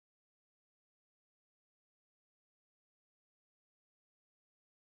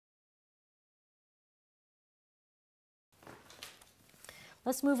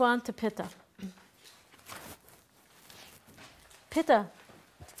Let's move on to Pitta. Pitta,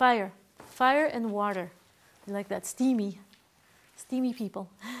 fire. Fire and water. You like that steamy people.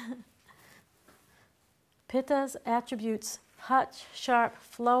 Pitta's attributes: hot, sharp,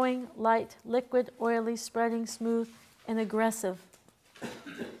 flowing, light, liquid, oily, spreading, smooth, and aggressive.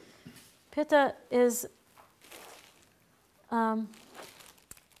 Pitta is our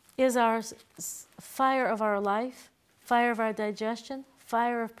fire of our life, fire of our digestion,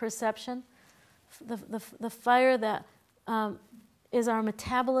 fire of perception, the fire that is our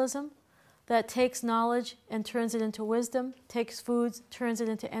metabolism, that takes knowledge and turns it into wisdom, takes foods, turns it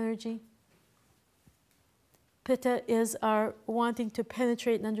into energy. Pitta is our wanting to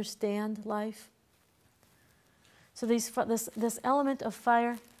penetrate and understand life. So this element of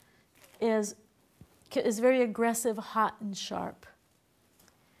fire is very aggressive, hot, and sharp.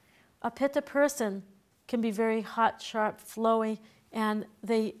 A Pitta person can be very hot, sharp, flowy, and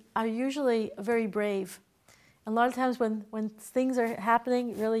they are usually very brave. A lot of times when things are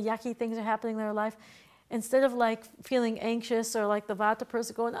happening, really yucky things are happening in their life, instead of like feeling anxious or like the Vata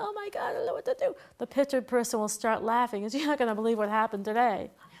person going, oh my God, I don't know what to do, the Pitta person will start laughing. You're not going to believe what happened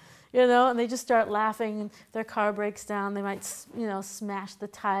today. You know, and they just start laughing, and their car breaks down. They might, smash the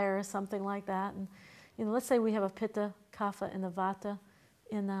tire or something like that. And, let's say we have a Pitta, Kapha, and a Vata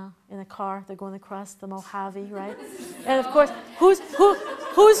in a car. They're going across the Mojave, right? And of course, who's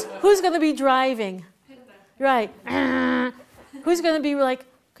going to be driving? Right. Who's going to be like,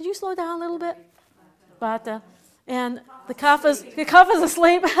 could you slow down a little bit? Vata. And the Kapha's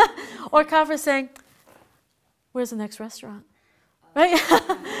asleep, or Kapha's saying, where's the next restaurant? Right?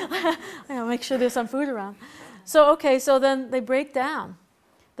 I gotta make sure there's some food around. So then they break down.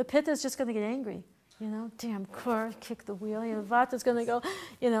 The Pitta is just going to get angry. Damn car, kick the wheel. Vata's going to go,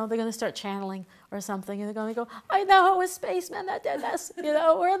 they're going to start channeling or something. And they're going to go, I know it was spacemen that did this.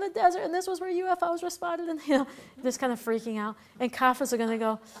 We're in the desert, and this was where UFOs were spotted. And, just kind of freaking out. And Kaphas are going to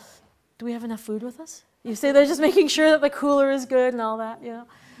go, do we have enough food with us? You see, they're just making sure that the cooler is good and all that,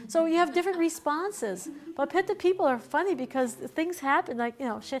 So you have different responses. But Pitta people are funny because things happen, like,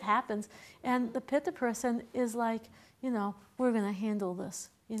 shit happens. And the Pitta person is like, we're going to handle this,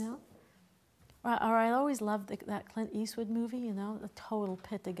 Or I always loved that Clint Eastwood movie, the total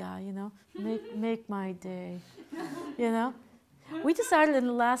Pitta guy, make my day, We decided in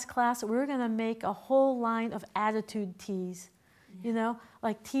the last class that we were going to make a whole line of attitude teas.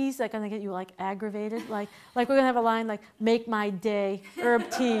 Like teas that are going to get you like aggravated. Like we're going to have a line like, make my day, herb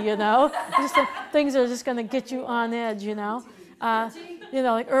tea, Just things that are just going to get you on edge, like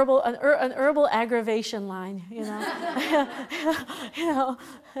an herbal aggravation line,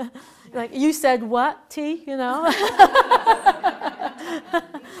 Like, you said what, tea, just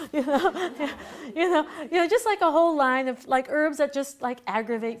like a whole line of like herbs that just like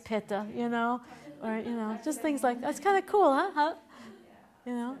aggravate Pitta, or just things like that. It's kind of cool, huh?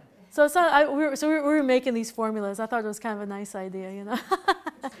 So we were making these formulas. I thought it was kind of a nice idea,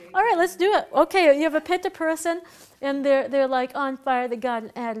 All right, let's do it. Okay, you have a Pitta person, and they're like on fire. They got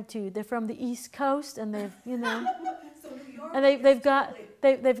an attitude. They're from the East Coast, and they've and they've got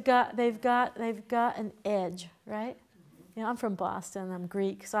an edge, right? I'm from Boston. I'm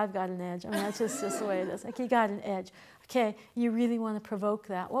Greek, so I've got an edge. That's just the way it is. Like, you got an edge. Okay, you really want to provoke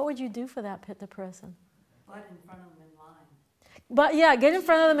that. What would you do for that Pitta person? Butt in front of them in line. But yeah, get in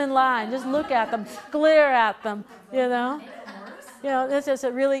front of them in line. Just look at them, glare at them. This is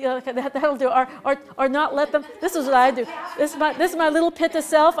a really that'll do. Or not let them. This is what I do. This is my little Pitta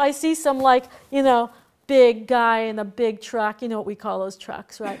self. I see some big guy in a big truck. You know what we call those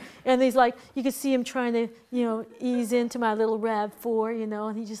trucks, right? And he's like, you can see him trying to, ease into my little RAV4,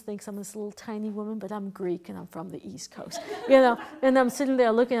 and he just thinks I'm this little tiny woman, but I'm Greek and I'm from the East Coast, And I'm sitting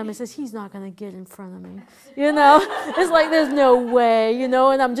there looking at him and says, he's not going to get in front of me, It's like, there's no way, And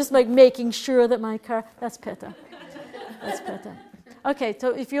I'm just like making sure that my car, that's Pitta. That's Pitta. Okay,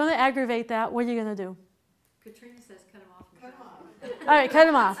 so if you want to aggravate that, what are you going to do? Katrina says cut him off. All right, cut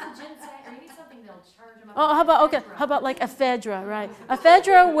him off. Oh, How about like ephedra, right?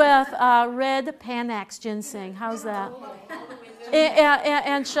 Ephedra with red Panax ginseng. How's that?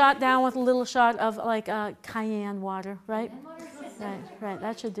 And shot down with a little shot of like cayenne water, right? Right.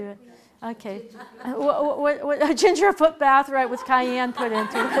 That should do it. Okay. What a ginger foot bath, right, with cayenne put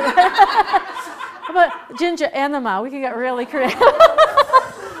into it. How about ginger enema? We can get really creative.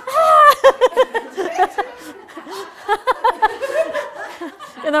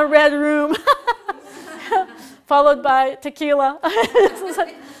 In a red room. Followed by tequila.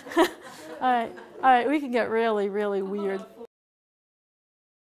 All right, we can get really, really weird.